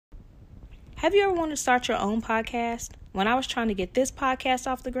Have you ever wanted to start your own podcast? When I was trying to get this podcast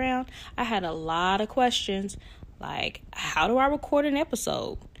off the ground, I had a lot of questions like, how do I record an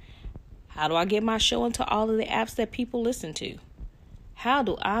episode? How do I get my show into all of the apps that people listen to? How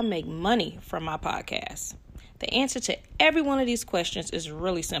do I make money from my podcast? The answer to every one of these questions is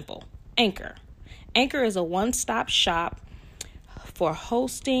really simple. Anchor. Anchor is a one-stop shop for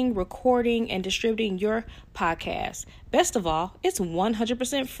hosting, recording, and distributing your podcast. Best of all, it's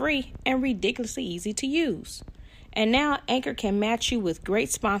 100% free and ridiculously easy to use. And now Anchor can match you with great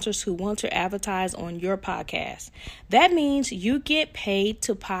sponsors who want to advertise on your podcast. That means you get paid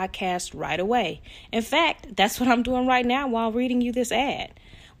to podcast right away. In fact, that's what I'm doing right now while reading you this ad.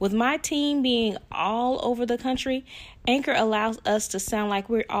 With my team being all over the country, Anchor allows us to sound like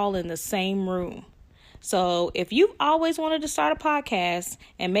we're all in the same room. So if you've always wanted to start a podcast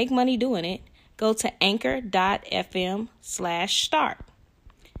and make money doing it, go to anchor.fm/start.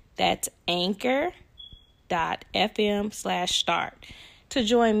 That's anchor.fm/start to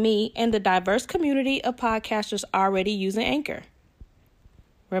join me and the diverse community of podcasters already using Anchor.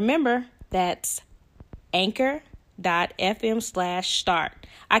 Remember, that's anchor.fm/start.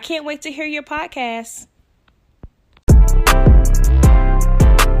 I can't wait to hear your podcast.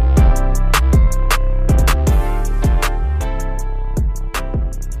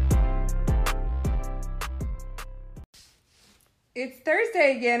 It's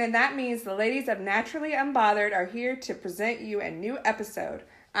Thursday again, and that means the ladies of Naturally Unbothered are here to present you a new episode.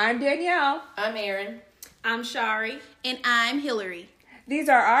 I'm Danielle. I'm Erin. I'm Shari. And I'm Hillary. These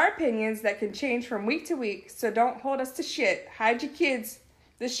are our opinions that can change from week to week, so don't hold us to shit. Hide your kids.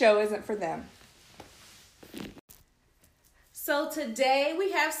 This show isn't for them. So today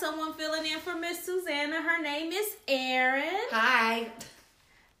we have someone filling in for Miss Susanna. Her name is Erin. Hi.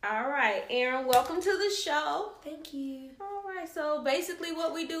 All right, Erin, welcome to the show. Thank you. All right, so basically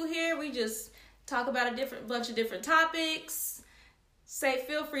what we do here, we just talk about a bunch of different topics.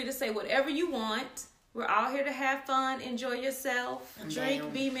 Feel free to say whatever you want. We're all here to have fun, enjoy yourself,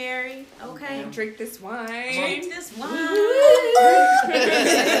 drink, be merry, okay? Drink this wine. Drink this wine.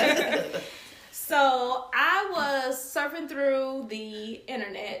 So I was surfing through the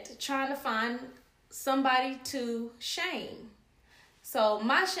internet trying to find somebody to shame. So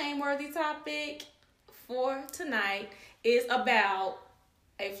my shame-worthy topic for tonight is about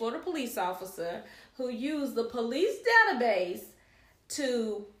a Florida police officer who used the police database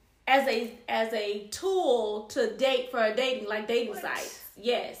as a tool to date for a dating sites.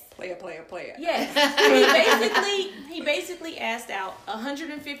 Yes. Play it. Yes. he basically asked out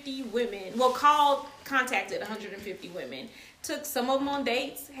 150 women. Well, contacted 150 women. Took some of them on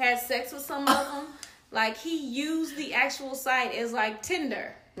dates, had sex with some of them. Like, he used the actual site as, like,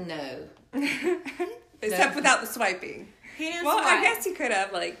 Tinder. No. Except without the swiping. He didn't swipe. I guess he could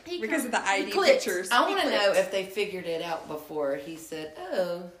have, like, because of the ID pictures. I want to know if they figured it out before he said,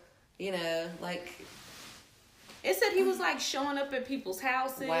 like... It said he was, like, showing up at people's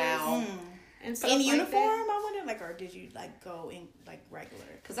houses. Wow. And stuff in like uniform, that. I wonder, like, or did you, like, go in, like, regular?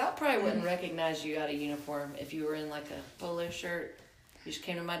 Because I probably wouldn't recognize you out of uniform if you were in, like, a polo shirt. You just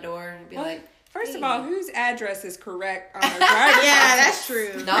came to my door and be like... First of all, whose address is correct on their driver's license? Yeah, that's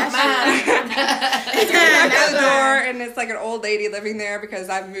true. Not mine. It's at the door, and it's like an old lady living there because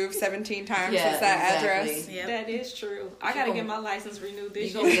I've moved 17 times since that address. Yep. That is true. I gotta get my license renewed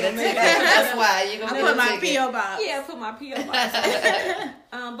this year. Get a ticket. That's why you're gonna put my P.O. box. Yeah, put my P.O. box.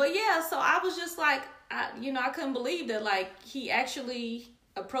 But yeah, so I was just like, I couldn't believe that, like, he actually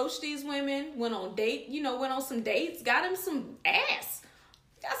approached these women, went on some dates, got him some ass.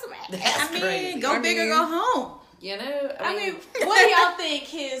 Got some ass. That's crazy. Go big or go home. You know, I mean, what do y'all think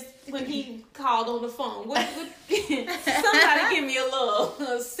when he called on the phone? Somebody give me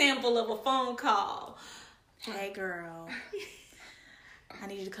a sample of a phone call. Hey, girl. I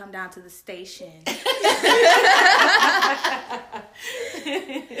need you to come down to the station.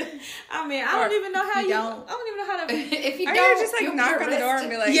 I mean, I don't even know how to. If you Or don't, you just like knock on the door and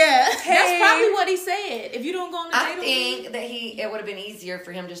be like, yeah. hey. That's probably what he said. If you don't go on the date, I think that it would have been easier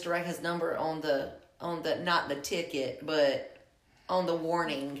for him just to write his number on the not the ticket, but on the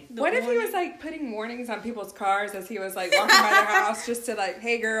warning. What if he was like putting warnings on people's cars as he was like walking by their house just to like,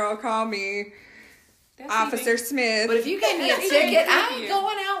 hey girl, call me. Officer Smith. But if you gave me a ticket, I ain't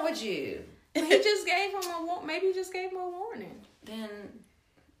going out with you. He just gave him maybe he just gave him a warning. Then,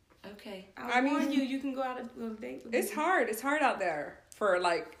 okay. I mean, you can go out on a date with It's hard. It's hard out there for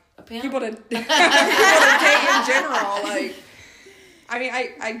like People to date in general. Like, I mean,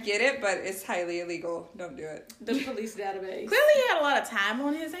 I get it, but it's highly illegal. Don't do it. The police database. Clearly he had a lot of time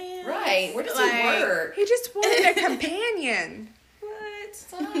on his hands. Right. Where does he work? He just wanted a companion. What?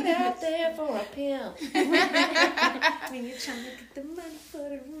 Find out there for a pimp. When you're trying to get the money for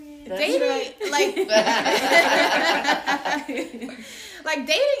the rent. That's Dating, like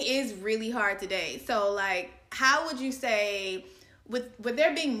dating is really hard today. So, like, how would you say, with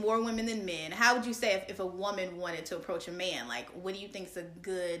there being more women than men, how would you say if a woman wanted to approach a man? Like, what do you think is a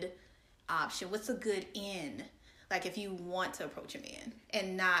good option? What's a good end? Like, if you want to approach a man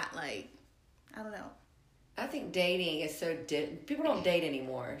and not, like, I don't know. I think dating is so people don't date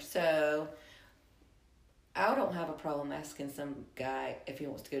anymore, so I don't have a problem asking some guy if he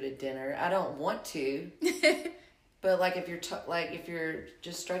wants to go to dinner. I don't want to, but like if you're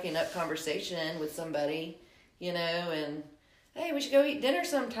just striking up conversation with somebody, you know, and hey, we should go eat dinner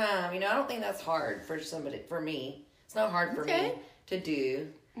sometime. You know, I don't think that's hard for somebody. For me, it's not hard for me to do.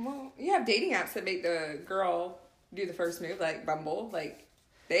 Well, you have dating apps that make the girl do the first move, like Bumble, like.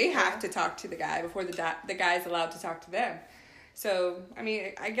 They have to talk to the guy before the guy's allowed to talk to them. So, I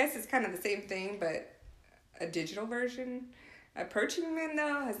mean, I guess it's kind of the same thing, but a digital version. Approaching men,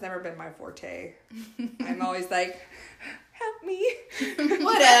 though, has never been my forte. I'm always like, help me.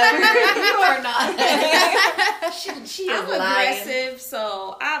 Whatever. You are not. She is I'm lying. aggressive,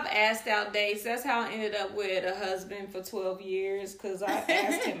 so I've asked out dates. That's how I ended up with a husband for 12 years, because I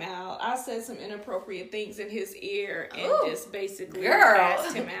asked him out. I said some inappropriate things in his ear and just basically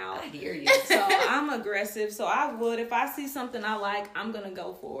asked him out. I hear you. So I'm aggressive, so I would, if I see something I like, I'm going to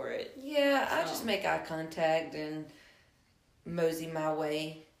go for it. Yeah, I just make eye contact and mosey my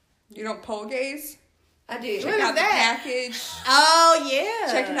way. You don't pole gaze? I do. Check out the package. Oh,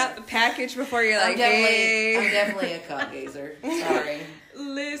 yeah. Checking out the package before you're like, I'm hey. definitely a cock gazer. Sorry.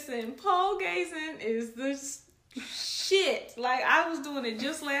 Listen, pole gazing is the shit. Like, I was doing it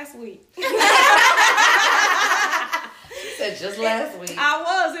just last week. She said just last week. I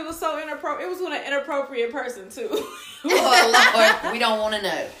was. It was so inappropriate. It was with an inappropriate person, too. Oh, Lord. We don't want to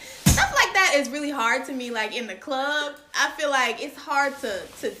know. Stuff like that is really hard to me, like in the club. I feel like it's hard to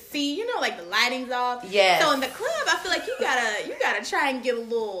see, you know, like the lighting's off. Yes. So in the club, I feel like you gotta try and get a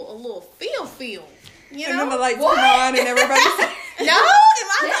little feel. You know? And then the lights come on and everybody's No? Am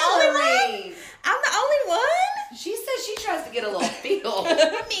I the only one? Hillary. I'm the only one? She says she tries to get a little feel.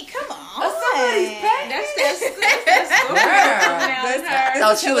 I mean, come on. Somebody's back. That's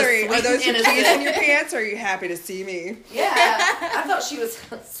That's she was Hillary. sweet Are those your and keys innocent. in your pants, or are you happy to see me? Yeah, I thought she was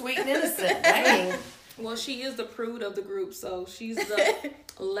sweet and innocent. Dang. Well, she is the prude of the group, so she's the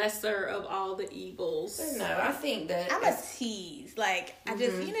lesser of all the evils. No, I think that I'm a tease. Like, I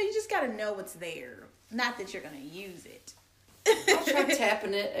just, you know, you just gotta know what's there. Not that you're gonna use it. I'll try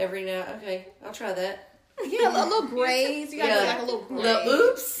tapping it every now. Okay, I'll try that. Yeah, a little graze. You gotta do like a little graze. Little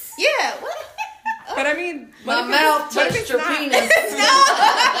oops. Yeah, what? But I mean, My mouth what if touched it's your not? penis.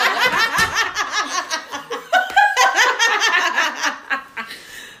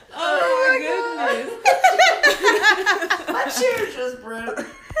 Oh my goodness. My chair just broke.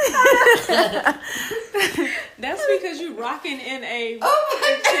 That's because you rocking in a Oh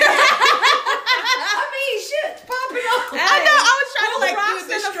my god! I mean, shit's popping off. I know, I was trying to like rocks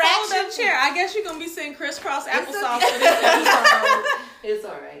do in a a fold-up distraction. chair. I guess you're gonna be sitting crisscross applesauce okay. for this episode. It's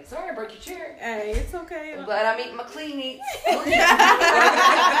all right. Sorry, I broke your chair. Hey, it's okay. I'm glad I'm eating my clean eats.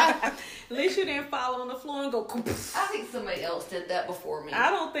 At least you didn't fall on the floor and go. I think somebody else did that before me.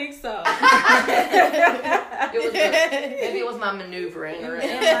 I don't think so. Maybe it was my maneuvering. Or It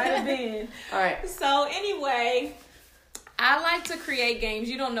might have been. all right. So anyway, I like to create games.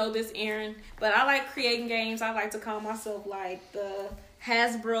 You don't know this, Erin, but I like creating games. I like to call myself like the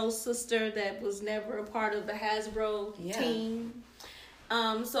Hasbro sister that was never a part of the Hasbro team.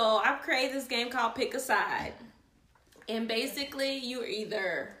 So I've created this game called Pick a Side. And basically, you're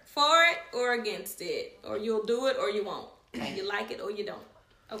either for it or against it. Or you'll do it or you won't. You like it or you don't.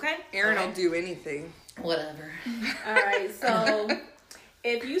 Okay? Erin will do anything. Whatever. All right, so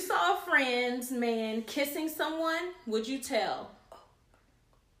if you saw a friend's man kissing someone, would you tell?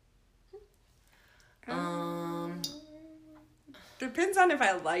 Depends on if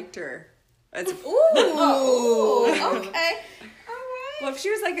I liked her. That's, Ooh, okay. All right. well, if she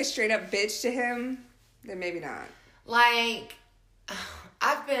was like a straight up bitch to him, then maybe not. Like,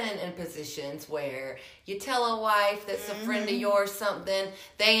 I've been in positions where you tell a wife that's a friend of yours something,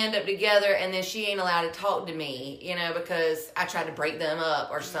 they end up together, and then she ain't allowed to talk to me, you know, because I tried to break them up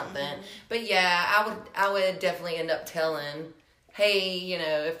or something. But yeah, I would definitely end up telling, hey, you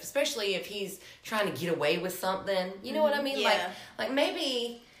know, especially if he's trying to get away with something, you know what I mean? Yeah. Like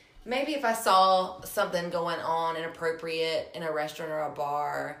maybe if I saw something going on inappropriate in a restaurant or a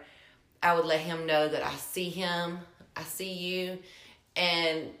bar, I would let him know that I see him, I see you,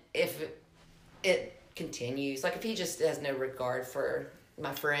 and if it continues, like if he just has no regard for,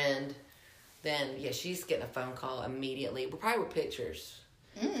 my friend, then yeah, she's getting a phone call immediately. We're probably with pictures.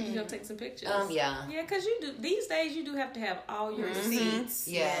 You gonna take some pictures? Yeah. Yeah, because you do these days. You do have to have all your receipts.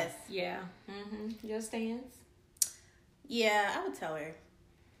 Yes. Yeah. Your stands. Yeah, I would tell her.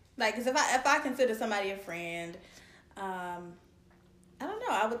 Like, cause if I consider somebody a friend, I don't know.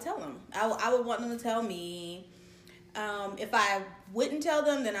 I would tell them. I would want them to tell me. If I wouldn't tell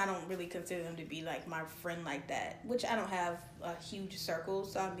them, then I don't really consider them to be like my friend like that. Which I don't have a huge circle,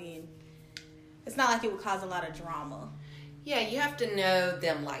 so I mean, it's not like it would cause a lot of drama. Yeah, you have to know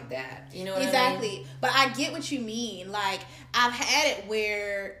them like that. You know what Exactly. I mean? But I get what you mean. Like, I've had it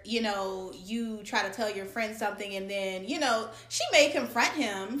where, you know, you try to tell your friend something and then, you know, she may confront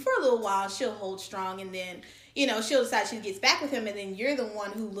him for a little while. She'll hold strong and then, you know, she'll decide she gets back with him and then you're the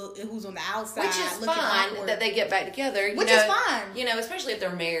one who's on the outside. Which is fine that they get back together. Which is fine. You know, especially if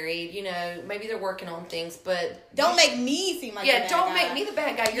they're married. You know, maybe they're working on things, but... Don't make me seem like the bad don't guy. make me the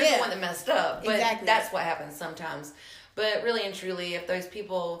bad guy. You're the one that messed up. But exactly. That's what happens sometimes. But really and truly, if those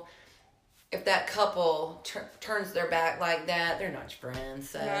people... If that couple turns their back like that, they're not your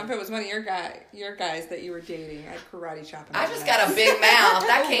friends. So. No, if it was one of your guys that you were dating, I'd karate chop him. I just got a big mouth.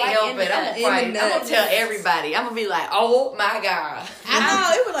 I can't help it. I'm gonna tell everybody. I'm gonna be like, oh my God. I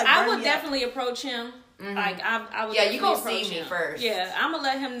know, it would like I would definitely approach him. Like I would. Yeah, you gonna approach see me him first. Yeah, I'm gonna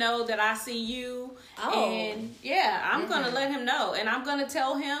let him know that I see you. And yeah, I'm gonna let him know, and I'm gonna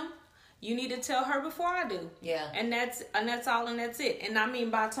tell him. You need to tell her before I do. Yeah. And that's all and that's it. And I mean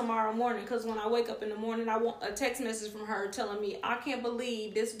by tomorrow morning, because when I wake up in the morning, I want a text message from her telling me, I can't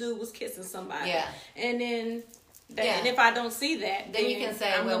believe this dude was kissing somebody. Yeah. And then, and if I don't see that, then you can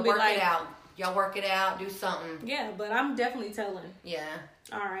say, well, work it out. Y'all work it out, do something. Yeah, but I'm definitely telling. Yeah.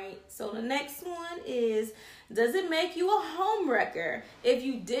 All right. So the next one is, does it make you a homewrecker if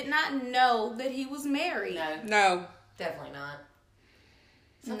you did not know that he was married? No. Definitely not.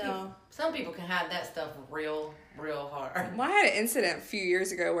 Some people can hide that stuff real hard. Well, I had an incident a few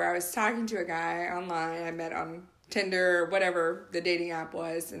years ago where I was talking to a guy online I met on Tinder or whatever the dating app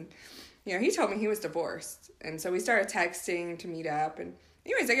was, and you know, he told me he was divorced, and so we started texting to meet up, and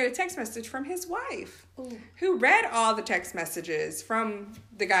anyways, I got a text message from his wife, who read all the text messages from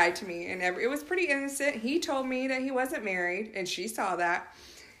the guy to me, and it was pretty innocent. He told me that he wasn't married, and she saw that.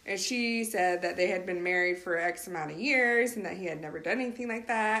 And she said that they had been married for X amount of years and that he had never done anything like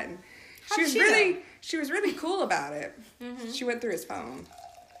that. And she was really cool about it. Mm-hmm. She went through his phone.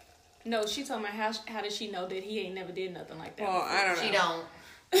 No, she told me how did she know that he ain't never did nothing like that? Well, I don't know. She don't.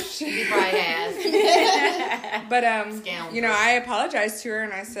 He probably has. But, you know, I apologized to her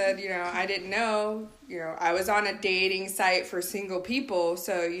and I said, you know, I didn't know, you know, I was on a dating site for single people.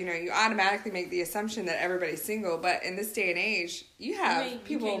 So, you know, you automatically make the assumption that everybody's single. But in this day and age, you have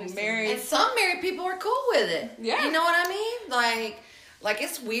people married. And some married people are cool with it. Yeah. You know what I mean? Like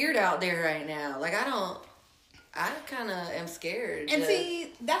it's weird out there right now. Like I kind of am scared. And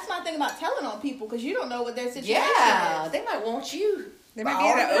see, that's my thing about telling on people because you don't know what their situation is. They might want you. They might be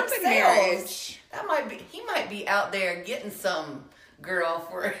in an open marriage. He might be out there getting some girl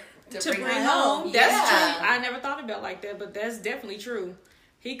to bring home. That's true. I never thought about it like that, but that's definitely true.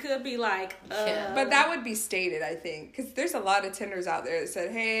 He could be like, but that would be stated, I think, because there's a lot of Tinders out there that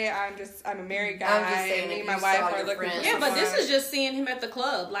said, "Hey, I'm a married guy, and me and my wife are looking for someone." But this is just seeing him at the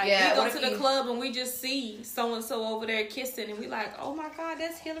club. Like we go to the club and we just see so and so over there kissing, and we like, "Oh my God,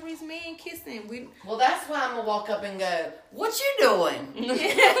 that's Hillary's man kissing." Well, that's why I'm gonna walk up and go, "What you doing?"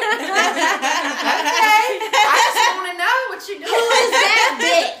 Okay, I just want to know what you doing. Who is that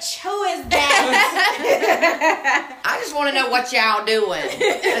bitch? Who is that? I just want to know what y'all doing.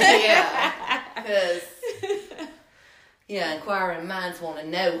 Yeah, because inquiring minds want to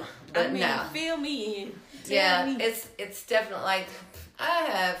know, but no. Fill me in. It's definitely like I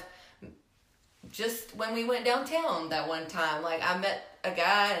have just when we went downtown that one time. Like I met a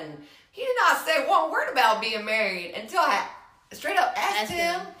guy and he did not say one word about being married until I straight up asked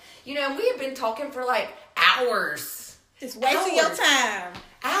him. You know, we had been talking for like hours. Just wasting your time.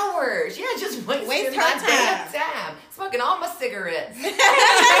 Hours. Yeah, just wasting my damn time. Smoking all my cigarettes.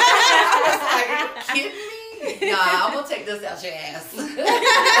 I was like, are you kidding me? Nah, I'm going to take this out your ass.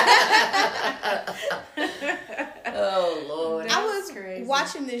 Oh, Lord. I was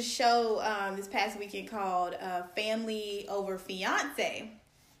watching this show this past weekend called Family Over Fiancé.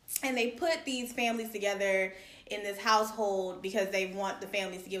 And they put these families together in this household because they want the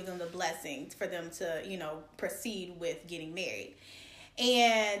families to give them the blessings for them to, you know, proceed with getting married.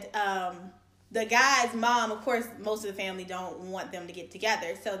 And the guy's mom, of course, most of the family don't want them to get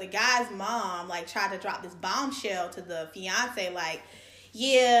together. So the guy's mom, like, tried to drop this bombshell to the fiance, like,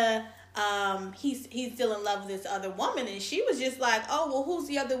 yeah, he's still in love with this other woman, and she was just like, oh, well, who's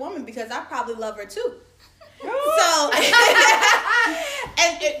the other woman? Because I probably love her too. So,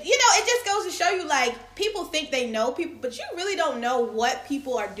 and it just goes to show you, like, people think they know people, but you really don't know what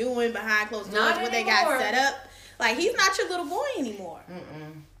people are doing behind closed doors, what they got set up. Like, he's not your little boy anymore.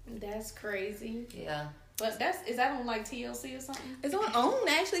 That's crazy. Yeah. But is that on like TLC or something? It's on OWN,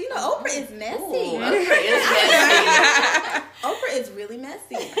 actually. Oprah is messy. Ooh, Oprah is messy. Oprah is really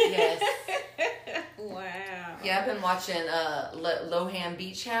messy. Yes. Wow. Yeah, I've been watching Lohan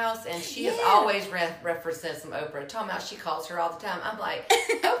Beach House, and she has always referenced some Oprah. Talking about she calls her all the time. I'm like,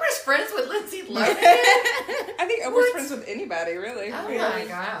 Oprah's friends with Lindsay Lohan? I think Oprah's friends with anybody, really. Oh really. my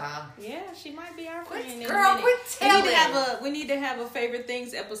God. Yeah, she might be our friend. Girl, quit telling. We need to have a favorite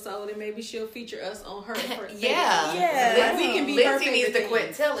things episode, and maybe she'll feature us on her. Yeah. We can be her Lindsay needs to favorite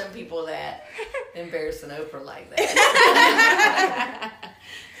quit telling people that. Embarrassing Oprah like that.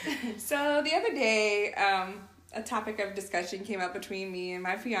 So the other day, a topic of discussion came up between me and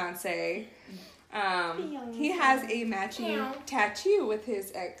my fiance. He has a matching tattoo with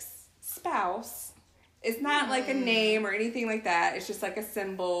his ex-spouse. It's not like a name or anything like that. It's just like a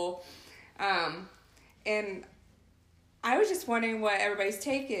symbol. And I was just wondering what everybody's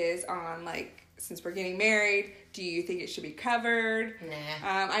take is on, like, since we're getting married, do you think it should be covered? Nah.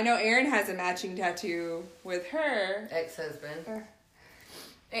 I know Erin has a matching tattoo with her Ex-husband.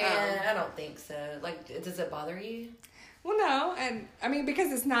 And I don't think so. Like, does it bother you? Well, no, and I mean,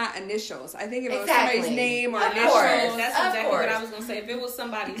 because it's not initials. I think if it was Exactly. somebody's name or Of initials. course. That's Of exactly course. what I was gonna say. If it was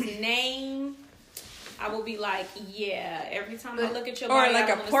somebody's name, I will be like, yeah. Every time I look at your or body, like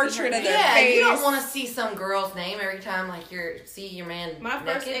I a wanna see portrait her of name. their Yeah, face. you don't want to see some girl's name every time, like, see your man My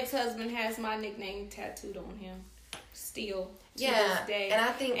first naked. ex-husband has my nickname tattooed on him. Still to Yeah, this day. and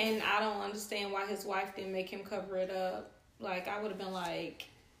I think... And I don't understand why his wife didn't make him cover it up. Like, I would have been like...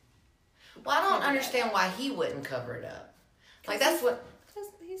 Well, I don't understand why he wouldn't cover it up. Like, that's what... Because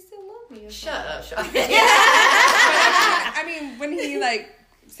he still loved me. Or Shut something. up, shut up. I mean, when he, like,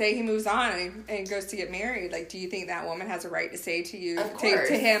 say he moves on and goes to get married, like, do you think that woman has a right to say to you, Of course.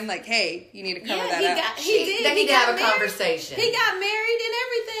 to him, like, hey, you need to cover that he up? They need to have a conversation. He got married and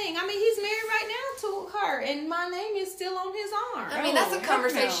everything. I mean, he's married right now to her, and my name is still on his arm. I mean, that's a heck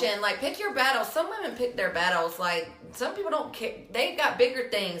conversation. no. Like, pick your battles. Some women pick their battles. Like, some people don't care. They've got bigger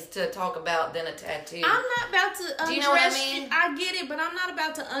things to talk about than a tattoo. I'm not about to undress Do you know what I mean? you. I get it, but I'm not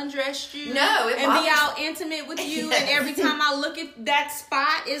about to undress you. No, it and bothers- be all intimate with you. Yes. And every time I look at that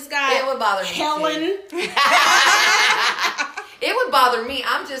spot, it's got It would bother me, Helen. It would bother me.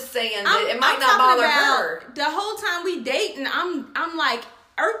 I'm just saying that it might I'm not talking bother about her. The whole time we dating, I'm like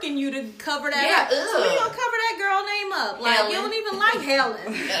irking you to cover that Yeah, up. So we ugh. gonna cover that girl name up. Like Helen. you don't even like Helen.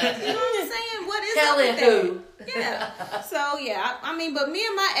 You know what I'm saying? What is Helen up with that? who? Yeah. So yeah, I mean, but me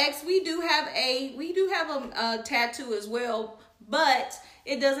and my ex, we do have a tattoo as well, but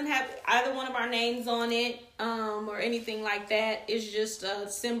it doesn't have either one of our names on it, or anything like that. It's just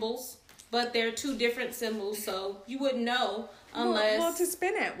symbols, but they're two different symbols, so you wouldn't know unless. Well, to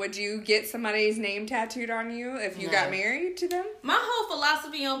spin it, would you get somebody's name tattooed on you if you got married to them? My whole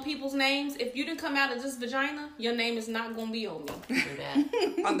philosophy on people's names: if you didn't come out of this vagina, your name is not gonna be on me. Do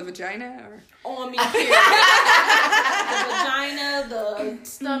that. On the vagina? Or? On me, period. The vagina, the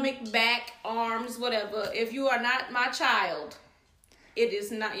stomach, back, arms, whatever. If you are not my child, it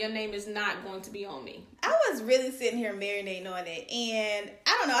is not. Your name is not going to be on me. I was really sitting here marinating on it, and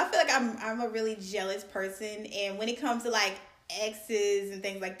I don't know. I feel like I'm a really jealous person, and when it comes to like exes and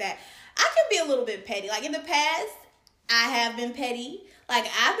things like that, I can be a little bit petty. Like in the past, I have been petty. Like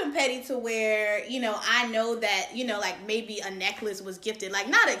I've been petty to where, you know, I know that, you know, like maybe a necklace was gifted, like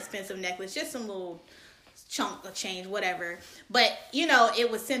not an expensive necklace, just some little chunk of change, whatever. But, you know, it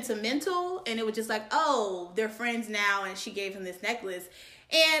was sentimental, and it was just like, oh, they're friends now, and she gave him this necklace.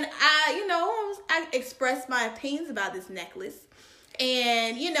 And I expressed my opinions about this necklace.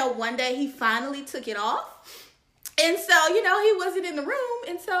 And, you know, one day he finally took it off. And so, you know, he wasn't in the room.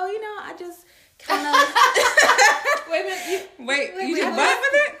 And so, you know, I just kind of... Wait, you did what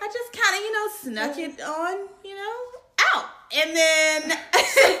with it? I just kind of, you know, snuck it on, you know, out. And then...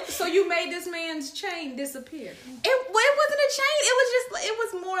 So you made this man's chain disappear. It wasn't a chain. It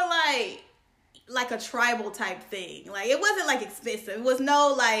was more like a tribal type thing. Like it wasn't like expensive. It was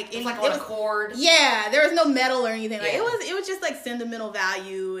no like It's like on a cord. Yeah, there was no metal or anything. Like Yeah. it was just like sentimental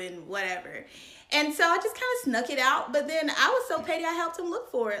value and whatever. And so I just kind of snuck it out. But then I was so petty, I helped him look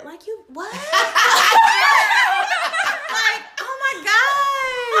for it. Like, you what? Like, oh my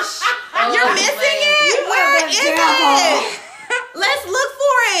gosh, you're missing it. Where is it? Let's look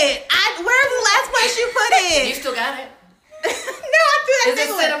for it. Where's the last place you put it? You still got it? No, I Is it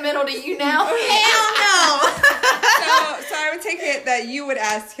sentimental to you now? Hell no. So I would take it that you would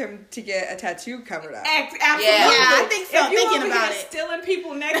ask him to get a tattoo covered up. Absolutely. Yeah, I think so. If you Thinking over about here it. stealing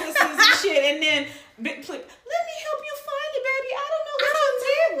people necklaces and shit, and then let me help you find it, baby. I don't know what you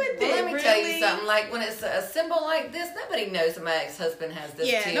did with it. Well, let me tell you Really? something. Like when it's a symbol like this, nobody knows that my ex-husband has this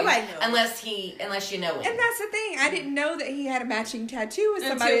Yeah, too. nobody knows. Unless you know him. And that's the thing. I didn't know that he had a matching tattoo with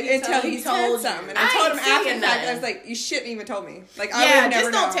Until somebody he until told- he he said told something. you. And I I told ain't him after seeing the fact, I nothing. was like, you shouldn't even told me. Like, I Yeah, would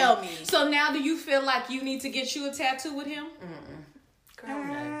never just don't known. tell me. So now, do you feel like you need to get you a tattoo with him? Girl,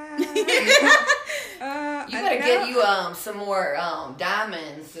 no. You I better don't get know. you some more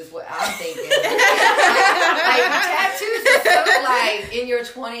diamonds is what I'm thinking. like tattoos are so like in your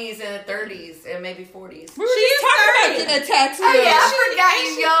 20s and 30s and maybe 40s. We were just talking about 30. getting a tattoo. Oh yeah, I forgot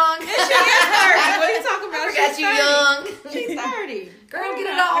you young. She is 30. What are you talking about? I forgot She's you 30. young. She's 30. Girl, get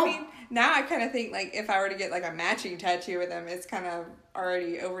it all. I mean, now I kind of think like if I were to get like a matching tattoo with him, it's kind of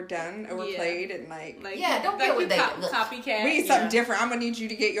already overdone, overplayed, and like Yeah, don't get what they look. copycat. we need something different. I'm gonna need you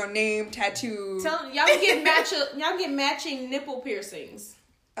to get your name tattooed. Tell y'all get matching nipple piercings.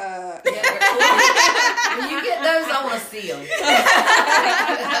 Yeah, they're cool. When you get those, I want to see them.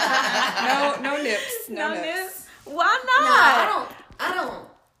 No nips. No nips. Why No, not?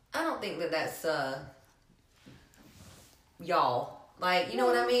 I don't think that's y'all. Like, you know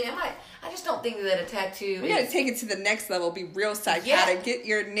what I mean? I just don't think that a tattoo We gotta is. take it to the next level. Be real psychotic. Yeah. Get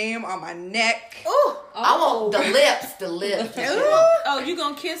your name on my neck. Ooh. I want the lips. Oh, you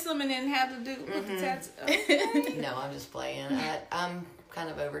gonna kiss them and then have to do with the tattoo? Okay. No, I'm just playing. I'm kind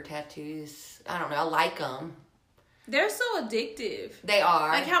of over tattoos. I don't know. I like them. They're so addictive. They are.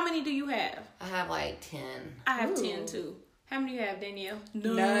 Like, how many do you have? I have like 10. I have 10 too. How many do you have, Danielle?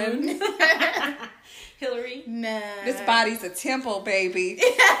 None. Hillary? Nah. This body's a temple, baby. You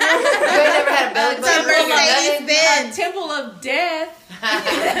ain't never had a belly It's button? a Mercedes A Benz. temple of death.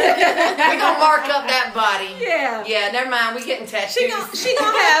 We gonna mark up that body. Yeah. Yeah, never mind. We getting tattoos. She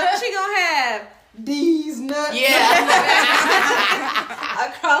gonna have these nuts Yeah.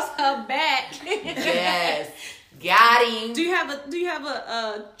 across her back. Yes. Got him. Do you have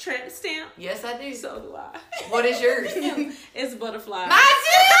a tramp stamp? Yes, I do. So do I. What is yours? It's butterfly.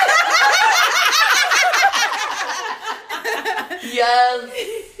 Yes.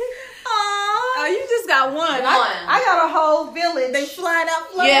 Oh, you just got one. I got a whole village. They flying out,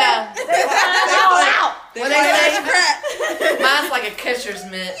 floating. Yeah. They flying all out. What they say? Mine's like a catcher's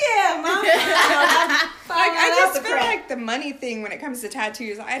mitt. Yeah, mom. Like, I just feel like the money thing when it comes to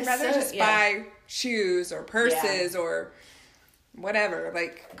tattoos, I'd rather just buy shoes or purses or whatever.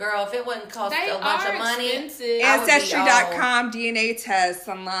 Like, Girl, if it wouldn't cost They a bunch are of money, expensive. I would be Ancestry.com DNA tests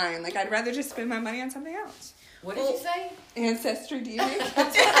online. Like, I'd rather just spend my money on something else. What did you say? Ancestry DNA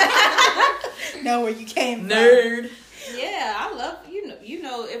tests. Know where you came from. Nerd. Yeah, I love you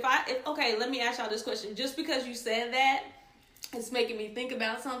know if okay, let me ask y'all this question. Just because you said that, it's making me think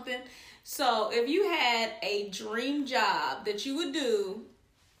about something. So if you had a dream job that you would do,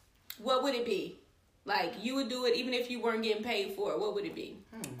 what would it be? Like, you would do it even if you weren't getting paid for it. What would it be?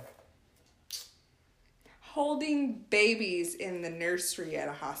 Holding babies in the nursery at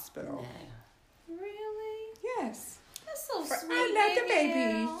a hospital. Really? Yes. That's so sweet. I love the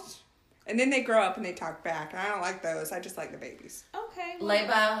Danielle. babies. And then they grow up and they talk back. And I don't like those. I just like the babies. Okay. Lay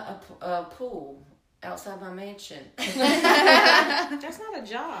by a pool outside my mansion. That's not a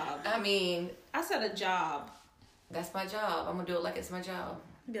job. I mean, I said a job. that's my job. I'm gonna do it like it's my job.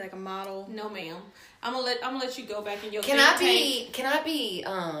 Be like a model. No, ma'am. I'm gonna let you go back in your. Can think I be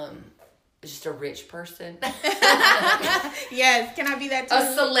just a rich person? Yes. Can I be that too?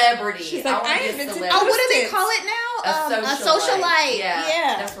 A celebrity. She's like, I wanna I be a invented celebrity. Oh, what do they Persistence. call it now? A A socialite. socialite.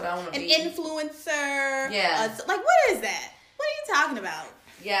 Yeah, that's what I want to An be. influencer. Yeah. Like, what is that? What are you talking about?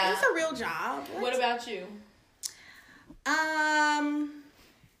 Yeah. It's a real job. What about you?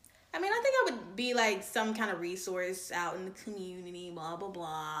 I mean, I think I would be like some kind of resource out in the community, blah, blah,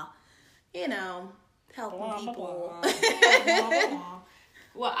 blah. You know, helping Blah, blah, people. blah.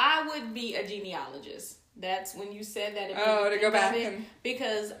 Well, I would be a genealogist. That's when you said that. It made Oh, me to think go of back it, and-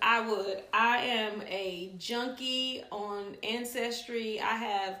 because I am a junkie on Ancestry. I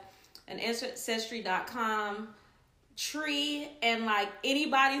have an Ancestry.com tree, and like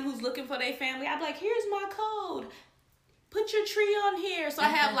anybody who's looking for their family, I'd be like, here's my code. Put your tree on here. So I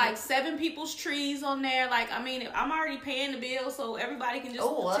have like 7 people's trees on there. Like, I mean, I'm already paying the bill, so everybody can just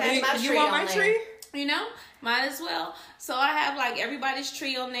Oh, well, tag my You tree want on my there. tree? you know, might as well. So I have like everybody's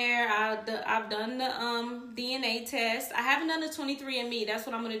tree on there. I've done the DNA test. I haven't done the 23andMe. That's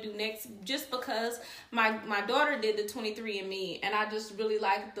what I'm gonna do next, just because my daughter did the 23andMe, and I just really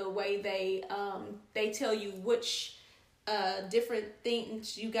like the way they tell you which different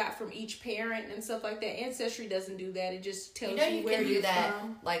things you got from each parent and stuff like that. Ancestry doesn't do that. It just tells you where can do you're that.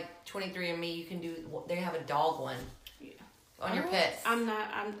 from. Like 23andMe, you can do. They have a dog one. On your pets.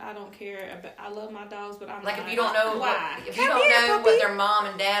 I don't care. I love my dogs, but I'm like not. If you don't know why. if you don't know what their mom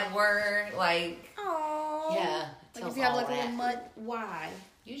and dad were, like, oh, yeah. Like if you have like a little mud. Why?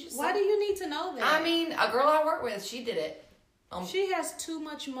 You Why do you need to know that? I mean, a girl I work with, she did it. She has too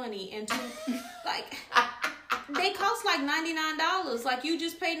much money and like they cost like $99. Like you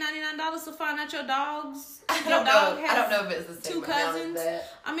just paid $99 to find out your dogs. I don't know if it's the same two cousins.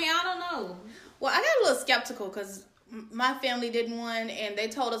 I mean, I don't know. Well, I got a little skeptical because my family did one and they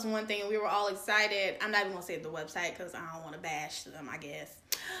told us one thing and we were all excited. I'm not even gonna say the website because I don't want to bash them, I guess.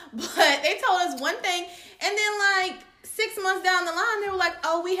 But they told us one thing and then like 6 months down the line they were like,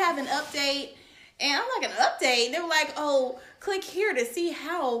 oh, we have an update. And I'm like, an update? They were like, oh, click here to see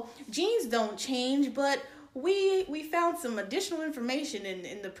how genes don't change, but we found some additional information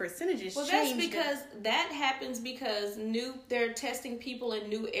in the percentages. Well, that's because that happens because they're testing people in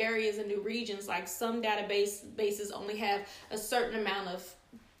new areas and new regions. Like some bases only have a certain amount of,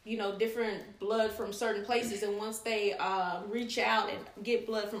 different blood from certain places, and once they reach out and get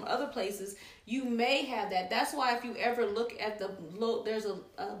blood from other places, you may have that. That's why if you ever look at the low, there's a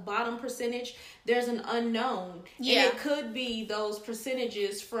bottom percentage, there's an unknown. Yeah. And it could be those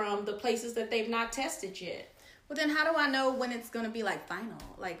percentages from the places that they've not tested yet. Well, then how do I know when it's going to be like final?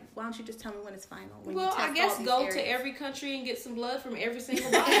 Like, why don't you just tell me when it's final? When well, you test I guess go areas? To every country and get some blood from every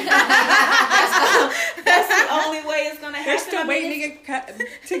single body. That's the only way it's going to happen. They're still waiting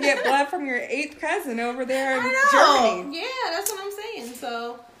to get blood from your 8th cousin over there in Germany. Yeah, that's what I'm saying.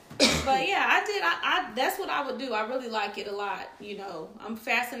 So, but yeah, I that's what I would do. I really like it a lot. I'm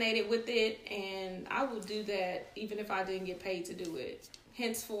fascinated with it, and I would do that even if I didn't get paid to do it.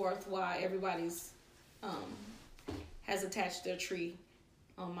 Henceforth, why everybody's has attached their tree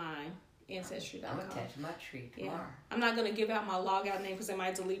on mine. Ancestry.com. I'm attaching my tree tomorrow. Yeah. I'm not gonna give out my logout name because they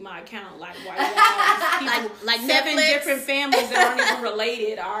might delete my account. Like why people, like 7 Netflix. different families that aren't even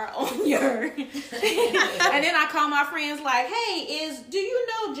related are on your. And then I call my friends like, hey, do you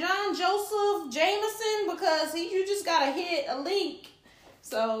know John Joseph Jameson? Because you just gotta hit a link.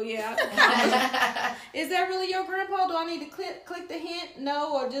 So yeah, is that really your grandpa? Do I need to click the hint?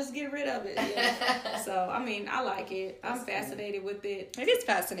 No, or just get rid of it? Yeah. So I mean, I like it. I'm fascinated with it. It is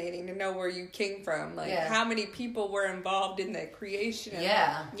fascinating to know where you came from, like how many people were involved in the creation of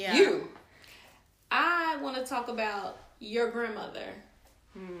you. I want to talk about your grandmother.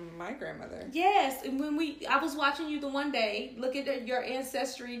 My grandmother. Yes, and I was watching you the one day, look at your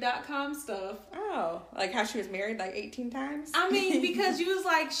Ancestry.com stuff. Oh, like how she was married like 18 times? I mean, because you was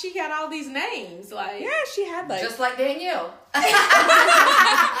like, she got all these names. Like, yeah, she had like... Just like Danielle. the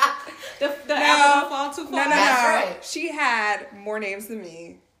apple don't fall too far. No. That's right. She had more names than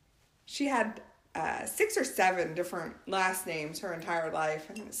me. She had 6 or 7 different last names her entire life.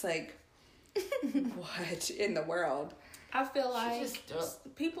 And it's like, what in the world? I feel like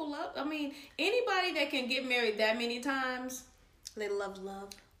people love, anybody that can get married that many times, They love love.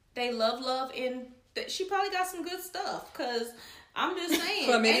 They love, and she probably got some good stuff, because I'm just saying.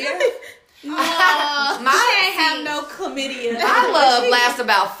 Chlamydia? She ain't have no chlamydia. My love lasts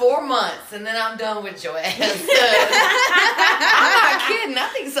about 4 months, and then I'm done with your ass. I'm not kidding. I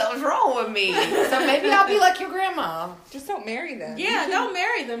think something's wrong with me. So maybe I'll be like your grandma. Just don't marry them. Yeah, don't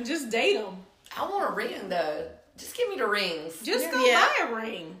marry them. Just date them. I want a ring, though. Just give me the rings. Just go buy a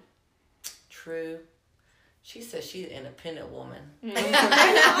ring. True. She says she's an independent woman. Get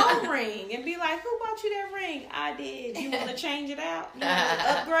your own ring and be like, who bought you that ring? I did. You want to change it out? You want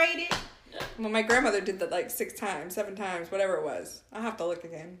to upgrade it? Well, my grandmother did that like 6 times, 7 times, whatever it was. I'll have to look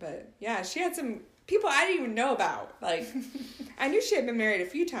again. But yeah, she had some people I didn't even know about. Like, I knew she had been married a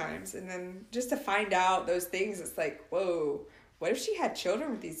few times. And then just to find out those things, it's like, whoa, what if she had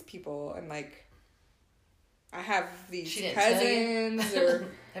children with these people? And like, I have these cousins or...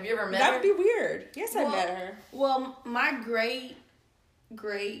 Have you ever met her? That would be weird. Yes, I met her. Well, my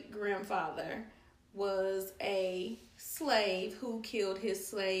great-great-grandfather was a slave who killed his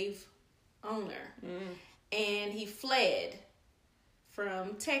slave owner. And he fled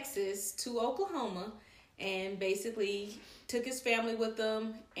from Texas to Oklahoma and basically took his family with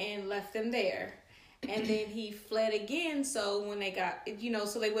him and left them there. And then he fled again, so when they got,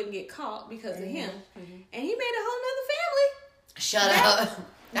 so they wouldn't get caught because of him. And he made a whole nother family. Shut up.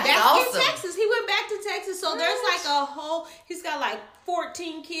 That's back awesome. in Texas. He went back to Texas. So there's like he's got like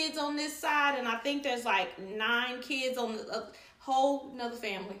 14 kids on this side, and I think there's like 9 kids on the whole another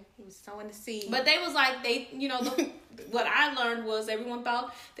family. He was sowing the seed. But they was like, what I learned was everyone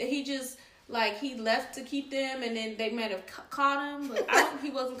thought that he just like he left to keep them, and then they might have caught him. But he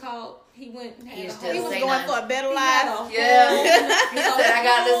wasn't caught. He went. And had He a just whole, didn't was say going nothing. for a better he life. had a whole, Yeah. He said, I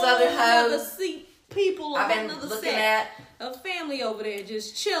got this other another hoe seat, people, I've been another looking set at. of family over there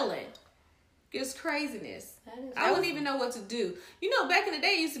just chilling. Just craziness. I wouldn't even know what to do. You know, back in the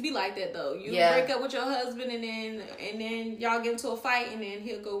day, it used to be like that though. You break up with your husband, and then y'all get into a fight, and then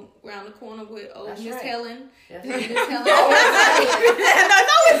he'll go around the corner with Miss right. Helen. That's Miss right. Helen.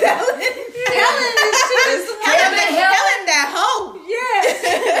 It's always Helen. Helen, that hoe.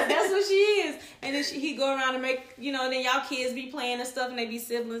 Yeah, that's what she is. And then he go around and make, and then y'all kids be playing and stuff, and they be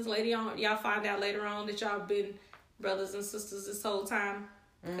siblings. Later on, y'all find out later on that y'all been brothers and sisters this whole time.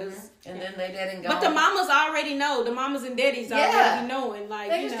 And then they dead and gone. But the mamas already know. The mamas and daddies already knowing. Like,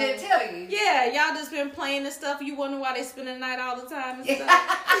 they just didn't tell you. Yeah, y'all just been playing and stuff. You wonder why they spend the night all the time and stuff.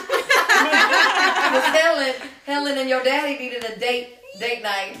 Because Helen and your daddy needed a date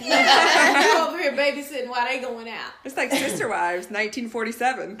night. You over here babysitting while they going out. It's like Sister Wives,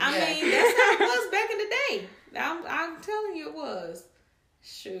 1947. I mean, that's how it was back in the day. I'm telling you it was.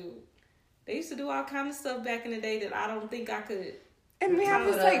 Shoot. They used to do all kind of stuff back in the day that I don't think I could. And we have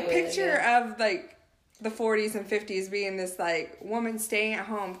this Put up like with it, picture of like the 40s and 50s being this like woman staying at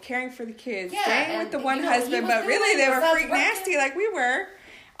home, caring for the kids, Yeah, staying and, with the one you know, he husband, was but really they doing were besides freak working. nasty like we were.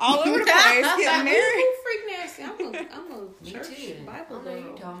 All over the place, getting married. Who freak nasty? I'm a Me church too. Bible I know girl.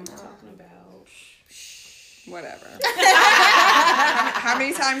 you're talking about. Talking about. Whatever. How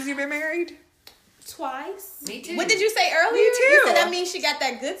many times you been married? Twice. Me too. What did you say earlier? Me too. You said that means she got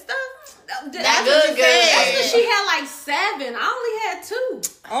that good stuff? That That's good, what you good. said. Because she had like 7. I only had 2.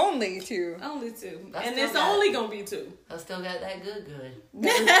 Only two. Only 2. I And still it's got- only gonna be 2. I still got that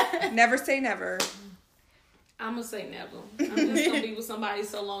good. Never say never. I'm gonna say never. I'm just gonna be with somebody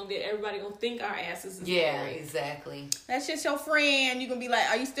so long that everybody gonna think our asses is Yeah, married. exactly. That's just your friend. You're going to be like,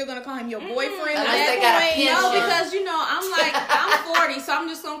 are you still going to call him your boyfriend? Unless at they that got a point? pension. No, because I'm 40, so I'm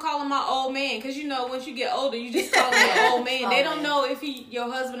just gonna call him my old man. Because once you get older, you just call him your old man. They don't know if he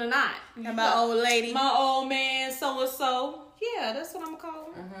your husband or not. How about old lady? My old man, so and so. Yeah, that's what I'm gonna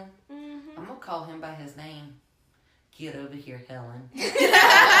call him. I'm gonna call him by his name. Get over here, Helen.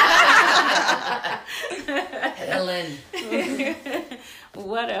 Helen.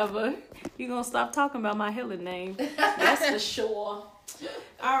 Whatever. You gonna stop talking about my Helen name? That's for sure.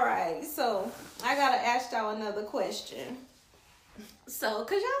 All right, so I gotta ask y'all another question. So,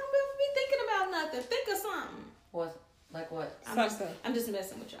 cause y'all be thinking about nothing. Think of something. What? Like what? I'm just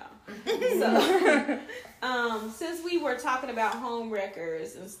messing with y'all. So, since we were talking about home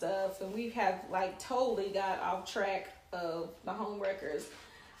wreckers and stuff, and we have like totally got off track of the home wreckers,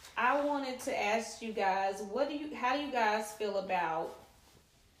 I wanted to ask you guys, how do you guys feel about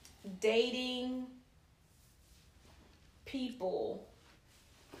dating people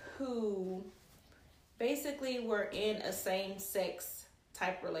who basically were in a same-sex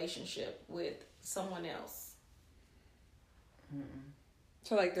type relationship with someone else?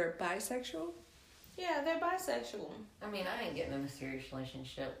 So like they're bisexual? Yeah, they're bisexual. I mean, I ain't getting in a serious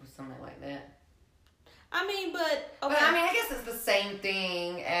relationship with somebody like that. I mean, but okay. But I mean, I guess it's the same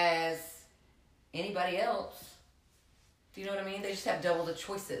thing as anybody else. Do you know what I mean? They just have double the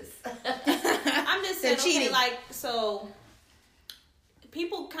choices. I'm just saying, They're cheating. okay, like, so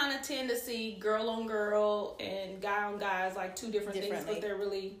people kind of tend to see girl on girl and guy on guy as like two different things, Differently. but they're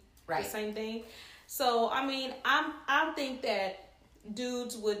really Right. the same thing. So, I mean, I think that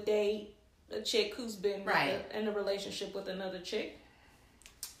dudes would date a chick who's been Right. in a relationship with another chick.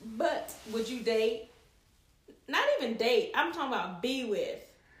 But would you date, not even date, I'm talking about be with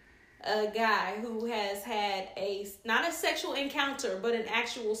a guy who has had not a sexual encounter, but an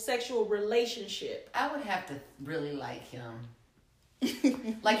actual sexual relationship? I would have to really like him.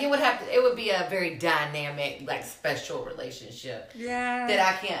 Like it would be a very dynamic, like special relationship. Yeah. That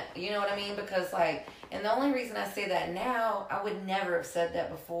I can't, you know what I mean? Because like, and the only reason I say that now, I would never have said that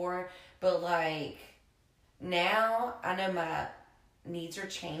before, but like now I know my needs are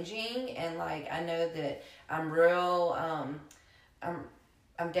changing, and like I know that I'm real,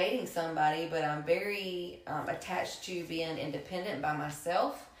 I'm dating somebody, but I'm very attached to being independent by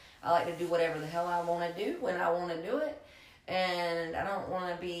myself. I like to do whatever the hell I want to do when I want to do it. And I don't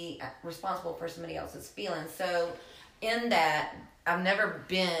want to be responsible for somebody else's feelings. So in that, I've never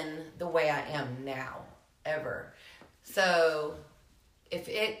been the way I am now, ever. So if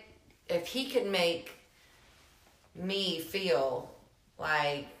he could make me feel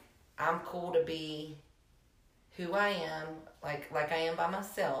like I'm cool to be who I am, like I am by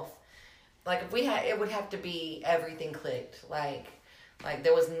myself, like if we had, it would have to be everything clicked. Like it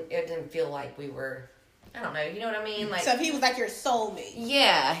didn't feel like we were I don't know. You know what I mean? Like, So if he was like your soulmate.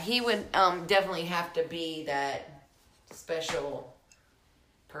 yeah, he would definitely have to be that special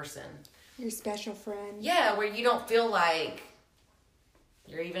person. Your special friend. Yeah, where you don't feel like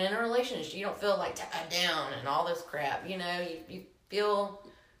you're even in a relationship. You don't feel like tied down and all this crap. You know, you feel...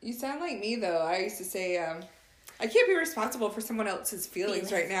 You sound like me, though. I used to say, I can't be responsible for someone else's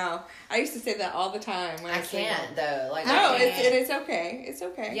feelings right now. I used to say that all the time. When I can't, though. Like, no, I can't. it's okay. It's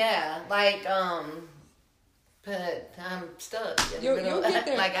okay. Yeah, like, but I'm stuck in the middle. You'll get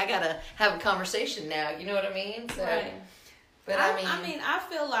there. Like, I gotta have a conversation now. You know what I mean? So, Right. But I mean, I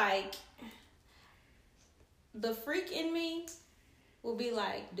feel like the freak in me will be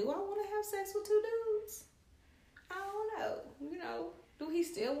like, do I want to have sex with two dudes? I don't know. You know, do he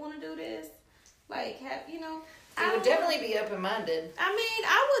still want to do this? Like, it would definitely be open-minded. I mean,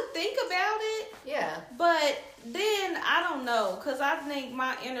 I would think about it. Yeah. But then, I don't know. Because I think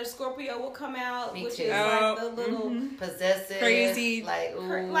my inner Scorpio will come out. Me which too. is like the little... Possessive. Crazy. Like,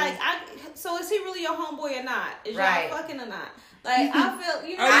 ooh. So is he really your homeboy or not? Is Right. y'all fucking or not? Like, I feel,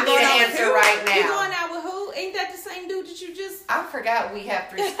 you know... I I need an answer right now. You going out with who? Ain't that the same dude that you just... I forgot we have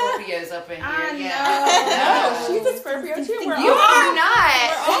 3 Scorpios up in here. I No, Yeah. she's a Scorpio too. We're You all, are we're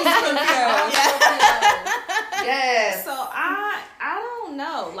not. all Scorpios. Yes. So I don't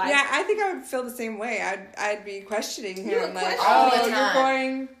know. Like, Yeah, I think I would feel the same way. I'd be questioning You would him, like, question all the oh, you're time.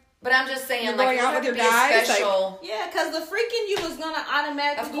 going. But I'm just saying, You're like, going you out have with to your be guys, like- special. yeah, because the freaking you is gonna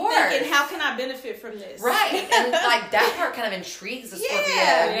automatically Of be course. thinking, how can I benefit from this? Right. And, like, that part kind of intrigues the Scorpio.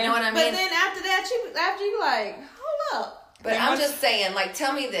 Yeah. You know what I mean? But then after that, you like, hold up. But I'm just saying, like,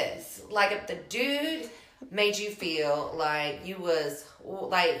 tell me this. Like, if the dude made you feel like you was,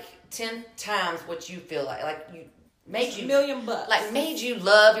 like, 10 times what you feel like you made you... $1,000,000. Like, made you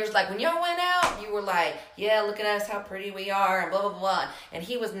love yours. Like, when y'all went out, you were like, yeah, look at us, how pretty we are, and blah, blah, blah. And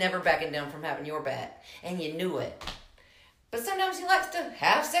he was never backing down from having your back. And you knew it. But sometimes he likes to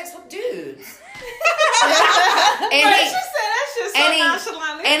have sex with dudes. But you said that shit so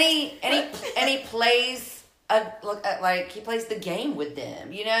nonchalantly. And he plays... like he plays the game with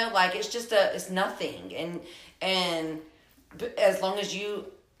them, you know, like it's nothing, and as long as you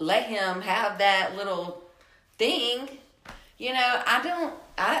let him have that little thing, you know,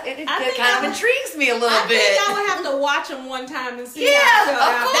 it kind of intrigues me a little I bit. think I would have to watch him one time and see. Yeah, how it felt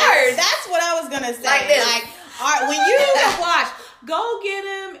of out. course. That's what I was gonna say. Like this. all right, when you Watch. Go get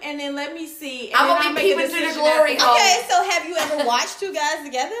him and then let me see. And I'm then gonna I'll be make a peeping through the decision glory after. hole. okay, so have you ever watched 2 guys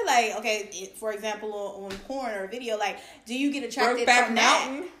together? Like, okay, for example, on porn or video, like, do you get attracted Brokeback from that?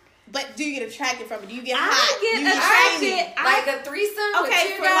 Mountain. But do you get attracted from it? Do you get I hot? get Do you attracted. Like a threesome with Okay,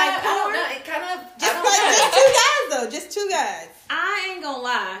 2 for guys. like I don't porn? know. It kind of. Just 2 guys though. Just 2 guys. I ain't gonna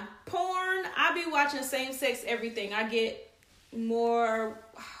lie. Porn, I be watching same sex everything. I get more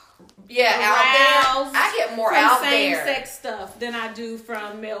Yeah, out aroused there. I get more from out same there. sex stuff than I do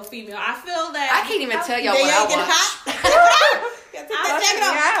from male female. I feel that I can't even tell y'all They what I ain't get watch. hot. Gotta take that Busting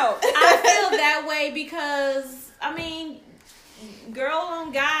jacket me off. out. I feel that way because I mean, girl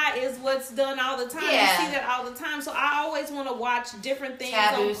on guy is what's done all the time. Yeah. You see that all the time. So I always want to watch different things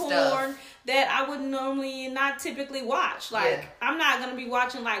Taboo on porn stuff. that I would normally not typically watch. Like Yeah. I'm not gonna be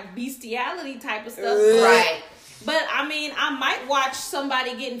watching like bestiality type of stuff. Ugh. Right. But I mean, I might watch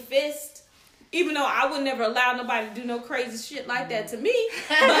somebody getting fist, even though I would never allow nobody to do no crazy shit like that to me.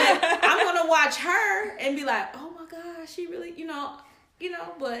 But I'm gonna watch her and be like, oh my god, she really, you know.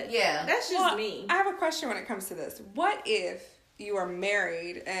 But Yeah. that's just Well, me. I have a question when it comes to this. What if you are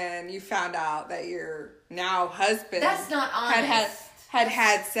married and you found out that your now husband That's not honest.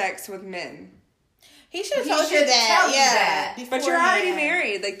 had sex with men? He should have He told you should that. tell you Yeah. that. But you're already beforehand.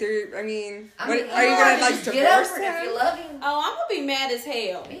 married. Like, I mean, I what, mean, are you gonna like just get divorce over it if you him? love him? Oh, I'm gonna be mad as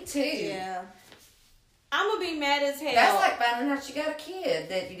hell. Me too. Yeah. I'm gonna be mad as hell. That's like finding out you got a kid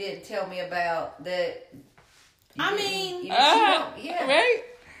that you didn't tell me about. That. I mean, yeah. Right?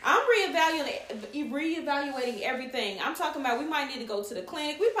 I'm reevaluating everything. I'm talking about we might need to go to the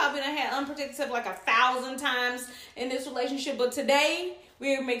clinic. We probably done had unprotected sex like 1,000 times in this relationship, but today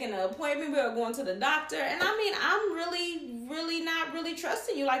we're making an appointment. We're going to the doctor, and I mean, I'm really not really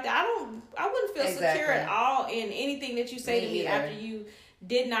trusting you like that. I wouldn't feel Exactly. secure at all in anything that you say Me to me either. after you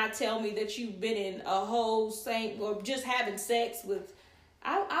did not tell me that you've been in a whole same or just having sex with.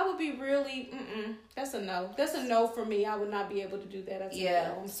 I would be really, that's a no. That's a no for me. I would not be able to do that. That's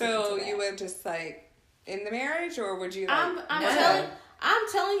Yeah. a no. I'm So sticking to you that. would just like in the marriage, or would you? Like, I'm No. I'm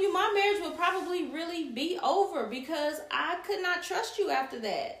telling you, my marriage would probably really be over because I could not trust you after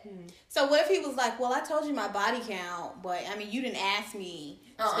that. So what if he was like, well, I told you my body count, but I mean, you didn't ask me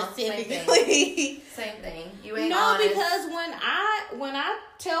specifically. Same thing. You ain't No, honest. because when I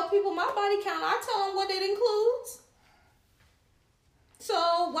tell people my body count, I tell them what it includes.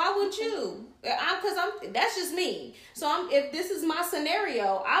 So why would you? Because that's just me. So if this is my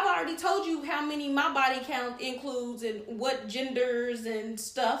scenario, I've already told you how many my body count includes and what genders and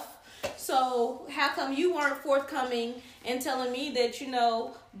stuff. So how come you weren't forthcoming and telling me that, you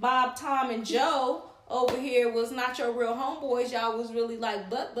know, Bob, Tom, and Joe over here was not your real homeboys? Y'all was really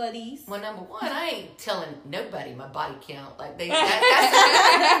like butt buddies. Well, number one, I ain't telling nobody my body count. Like that's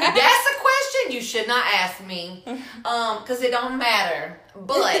a question you should not ask me, because it don't matter.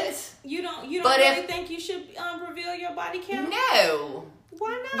 But you don't but really think you should reveal your body count? No.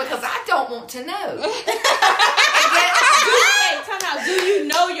 Why not? Because I don't want to know. Wait, time out. Do you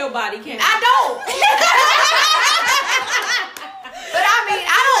know your body count? I don't. But I mean,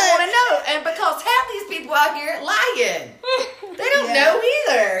 I don't want to know. And because half these people out here lying. They don't know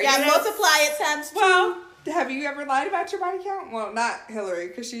either. Yeah, multiply it times 2. Well, have you ever lied about your body count? Well, not Hillary,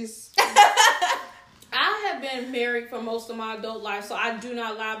 because she's... I have been married for most of my adult life, so I do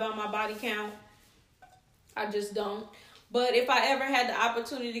not lie about my body count. I just don't. But if I ever had the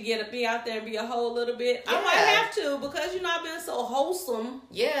opportunity to be out there and be a whole little bit, I might have to, because, you know, I've been so wholesome.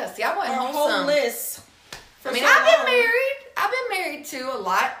 Yeah, see, I wasn't Or wholesome. holeless. I mean, I've been married to a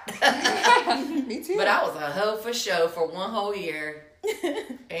lot. Me too. But I was a hoe for show for one whole year.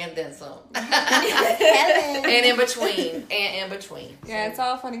 And then some. And in between. Yeah, it's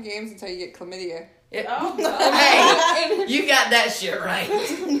all fun and games until you get chlamydia. Oh, Hey, you got that shit right.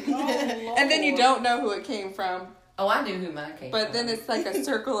 And then you don't know who it came from. Oh, I knew who mine came from. But then it's like a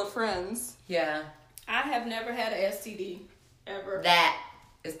circle of friends. Yeah. I have never had an STD. Ever. That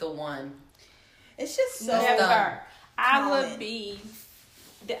is the one. It's just so Never. I common. would be...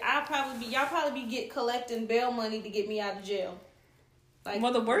 y'all probably be collecting bail money to get me out of jail. Like,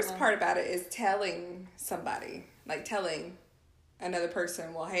 Well, the worst part about it is telling somebody. Like telling another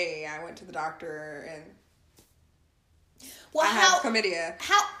person, well, hey, I went to the doctor and Well, I have chlamydia.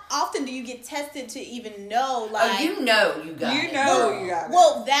 How often do you get tested to even know? Like, Oh, you know you got it. You know you got it.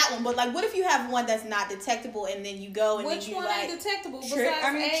 Well, that one, but like, what if you have one that's not detectable, and then you go and which then you one like ain't detectable Trick, besides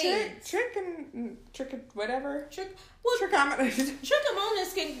I mean, AIDS? trick and whatever. Trichomonas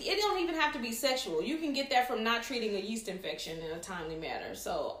it don't even have to be sexual. You can get that from not treating a yeast infection in a timely manner.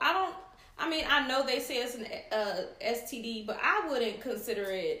 So I know they say it's an STD, but I wouldn't consider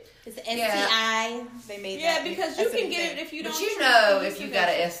it. It's an STI. They made that. Because you can get it if you don't. But you treat know the if yeast you got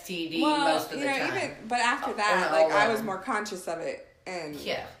an infection. STD Well, most of the time. but after that, Or like all I of was them. more conscious of it, and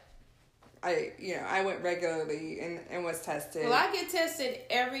Yeah. I went regularly and was tested. Well, I get tested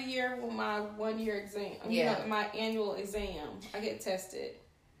every year with my 1 year exam. My annual exam. I get tested.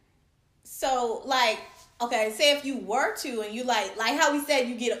 So, like, okay, say if you were to, and you like how we said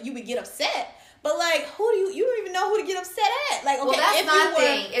you would get upset, but like, you don't even know who to get upset at. Like, okay, Well, that's if my you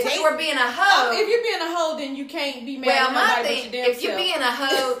thing. If you were being a hoe, If you're being a hoe, then you can't be mad well, at my nobody thing, but your damn if you're self. being a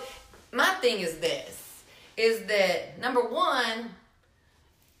hoe, my thing is this: is that number one,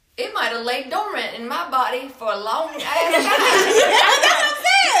 it might have laid dormant in my body for a long ass time. That's what I'm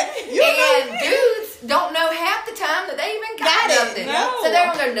saying. And dudes don't know half the time that they even got nothing. No. So they're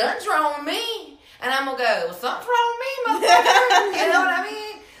gonna go, nothing's wrong with me. And I'm gonna go, well, something's wrong with me, motherfucker. You know what I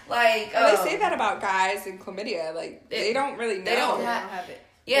mean? Like, they say that about guys and chlamydia. Like they don't really know. They don't have it.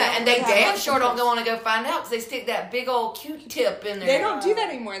 Yeah, and they have damn much sure don't symptoms. go on and go find out because they stick that big old Q-tip in there. They don't do that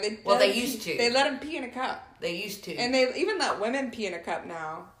anymore. They used to. They let them pee in a cup, They used to. and they even let women pee in a cup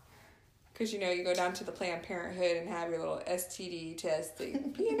now. Because you go down to the Planned Parenthood and have your little STD test. They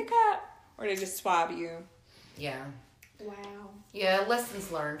pee in a cup, or they just swab you. Yeah. Wow. Yeah,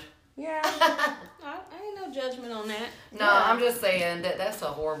 lessons learned. Yeah. I ain't no judgment on that. No, I'm just saying that's a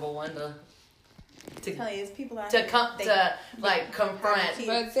horrible one to Tell you, it's people out to here, come they- to like confront.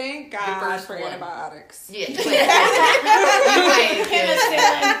 But thank Your God first for one. antibiotics. Yeah, you ain't good.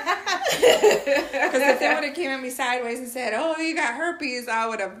 Because if they would have came at me sideways and said, "Oh, you got herpes," I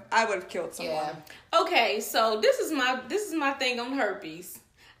would have killed someone. Yeah. Okay, so this is my thing on herpes.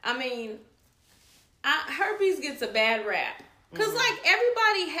 I mean, herpes gets a bad rap because like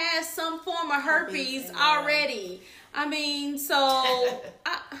everybody has some form of herpes already. I mean, so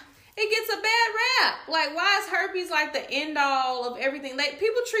it gets a bad rap. Like, why is herpes like the end all of everything? Like,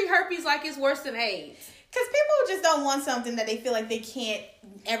 people treat herpes like it's worse than AIDS. Because people just don't want something that they feel like they can't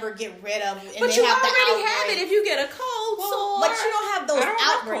ever get rid of. And But they you have the already have outbreak. it if you get a cold sore. But you don't have those I don't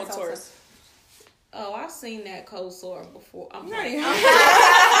have outbreaks. cold sores. Oh, I've seen that cold sore before. I'm No, like, you haven't.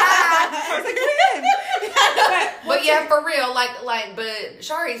 I was like, when? But yeah, for real, but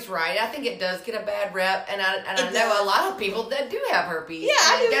Shari's right. I think it does get a bad rep, and I know a lot of people that do have herpes. Yeah,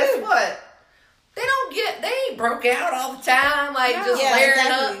 I and do guess too. what? They ain't broke out all the time, just Yeah, flaring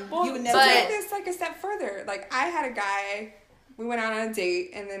exactly. up. Well, You would to never take But- this like a step further, like I had a guy, we went out on a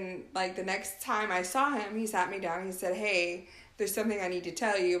date, and then like the next time I saw him, he sat me down and he said, "Hey, there's something I need to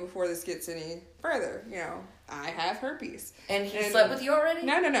tell you before this gets any further. You know, I have herpes." And he slept with you already?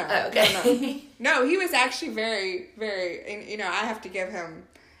 No. Oh, okay. No, he was actually very, very, and I have to give him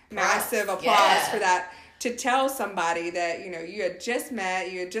massive applause Yeah. for that. To tell somebody that, you had just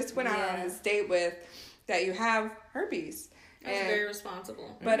met, you had just went out on this date with, that you have herpes. that's very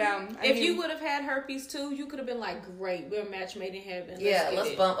responsible. But, if you would have had herpes too, you could have been like, great, we're a match made in heaven.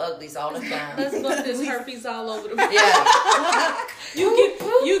 Let's bump uglies all the time. Let's bump this herpes all over the place. Yeah.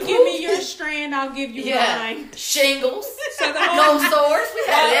 You give me your strand, I'll give you mine. Shingles. So the No sores. We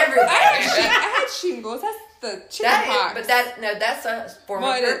had everything. I had shingles. That's the chicken pox. That's a form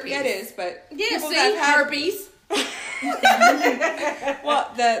Well, of herpes. it is, but Yeah, people see, that have herpes.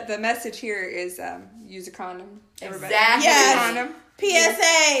 Well, the message here is use a condom. Everybody. Exactly. Use a Yes. condom.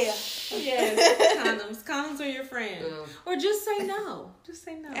 PSA. Yes, condoms are your friend. Or just say no. Just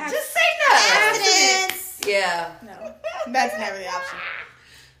say no. Just say no. Accidents. Yeah. No, that's never the option.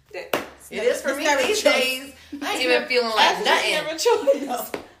 It is for It's me never these a choice. days. I ain't even feeling like nothing. Never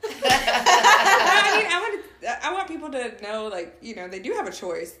choice. I want people to know, they do have a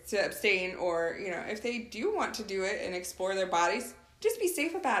choice to abstain, or, if they do want to do it and explore their bodies, just be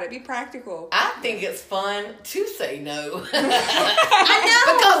safe about it. Be practical. I think it's fun to say no. I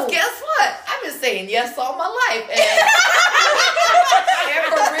know. Because guess what? I've been saying yes all my life. And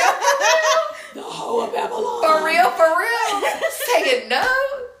for real, The whole of Babylon. for real, saying no.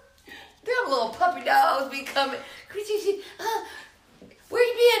 Them little puppy dogs be coming. Where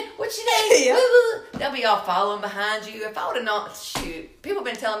you been? What's your name? Yeah. They'll be all following behind you. If I would have known, people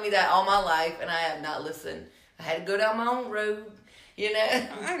been telling me that all my life, and I have not listened. I had to go down my own road, I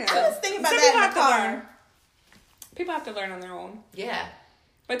know. Let's think about Some that people in have the to car. learn. People have to learn on their own. Yeah.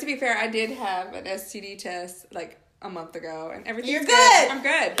 But to be fair, I did have an STD test a month ago, and everything's You're good. I'm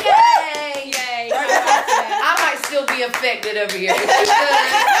good. Yay! Yay. I might still be affected over here.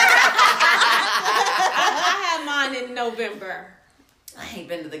 I had mine in November. I ain't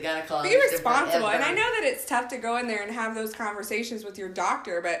been to the gynecologist. Be responsible, forever. and I know that it's tough to go in there and have those conversations with your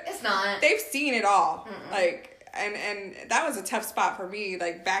doctor, but It's not. they've seen it all. And that was a tough spot for me,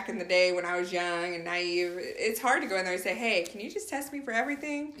 back in the day when I was young and naive. It's hard to go in there and say, "Hey, can you just test me for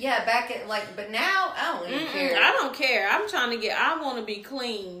everything?" Yeah, back at but now I don't even care. I don't care. I'm trying to I want to be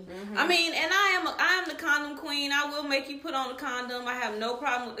clean. I mean, and I am the condom queen. I will make you put on a condom. I have no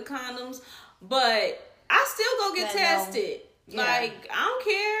problem with the condoms, but I still go get tested. Yeah. I don't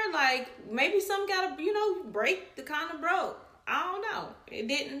care. Maybe some gotta, break. The condom broke. I don't know. It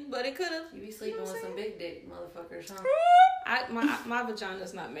didn't, but it could have. You be sleeping with some big dick motherfuckers, huh? My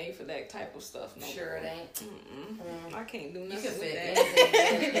vagina's not made for that type of stuff. No Sure it ain't. I can't do You nothing can with fit that.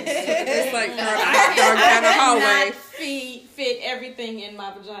 anything. It's like throwing a I hot dog down the hallway. cannot fit everything in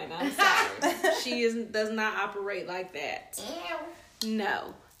my vagina. I'm sorry. She does not operate like that.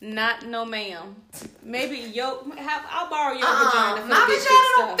 No. Not no ma'am. Maybe I'll borrow your vagina for My the big vagina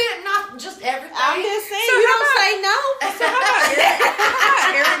stuff. don't fit not just everything. I'm just saying, So you how don't say no.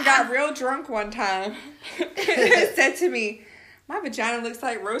 Erin got real drunk one time and said to me, "My vagina looks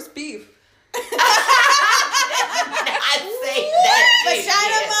like roast beef." I'd say that.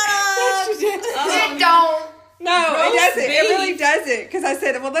 Vagina It don't. No, Roast it doesn't. It beef? really doesn't. Because I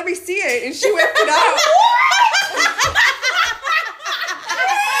said, "Well, let me see it," and she whipped it out.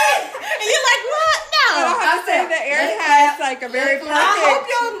 And you're like, what? I No. don't have to say that Erin has a very perfect. I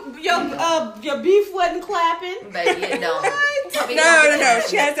hope your beef wasn't clapping. Baby, it don't. No.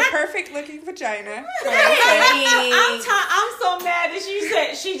 She has a perfect looking vagina. I'm so mad that she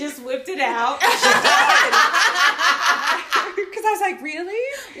said she just whipped it out. Because I was like, really?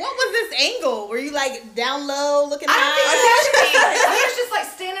 What was this angle? Were you down low looking I high? think it's just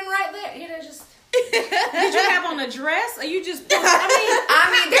standing right there. Just. Did you have on a dress, or you just? I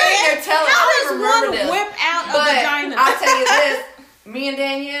mean, there ain't no telling. How I does remember one this. whip out a But vagina? I'll tell you this. Me and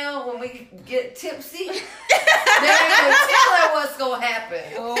Danielle, when we get tipsy, there ain't no telling what's going to happen.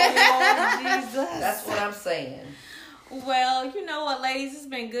 Oh, Jesus. That's what I'm saying. Well, you know what, ladies? It's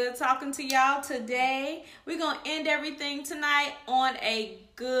been good talking to y'all today. We're going to end everything tonight on a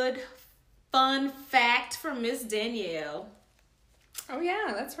good, fun fact from Miss Danielle. Oh,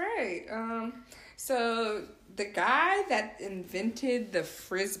 yeah, that's right. So the guy that invented the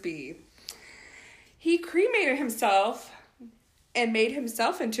Frisbee, He cremated himself and made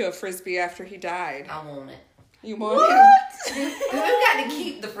himself into a Frisbee after he died. I want it. You want him? Who got to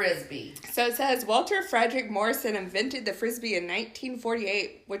keep the Frisbee? So it says, Walter Frederick Morrison invented the Frisbee in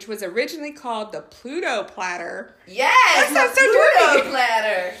 1948, which was originally called the Pluto platter. Yes! That sounds so Pluto dirty.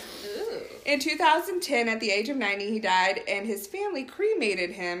 platter. In 2010, at the age of 90, he died, and his family cremated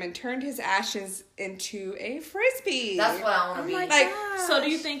him and turned his ashes into a Frisbee. That's what I want to be. Like, So do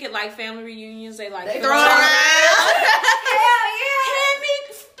you think at like family reunions they like They throw throw it it around? Hell yeah! Let me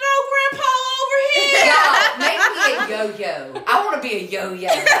throw Grandpa over here. Y'all, make me a yo-yo. I want to be a yo-yo.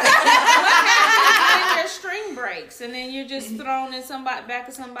 When your string breaks and then you're just thrown in back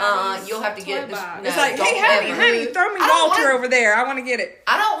of somebody's You'll have to get toy this. box. No, it's like, don't hey, ever. honey, throw me I don't Walter wanna- over there. I want to get it.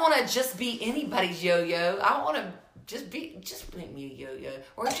 I don't want to just be anybody's yo-yo. I want to just make me a yo-yo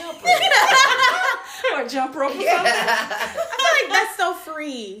or a jump rope. Or jump rope or Yeah. I feel like that's so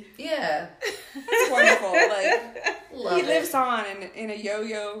free. Yeah. It's wonderful. Like, Love he it. lives on in a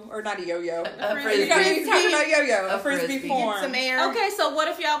yo-yo, or not a yo-yo. A You Frisbee. got me talking about yo-yo, a A Frisbee Frisbee. form. Some air. Okay, so what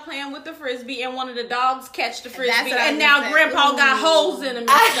if y'all playing with the Frisbee and one of the dogs catch the Frisbee That's what I and was now gonna say. Grandpa got Ooh. holes in him and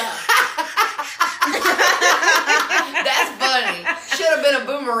stuff? That's funny. Should have been a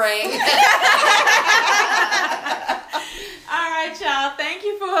boomerang. All right, y'all. Thank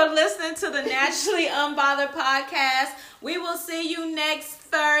you for listening to the Naturally Unbothered podcast. We will see you next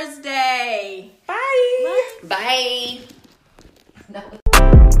Thursday. Bye. Bye. No.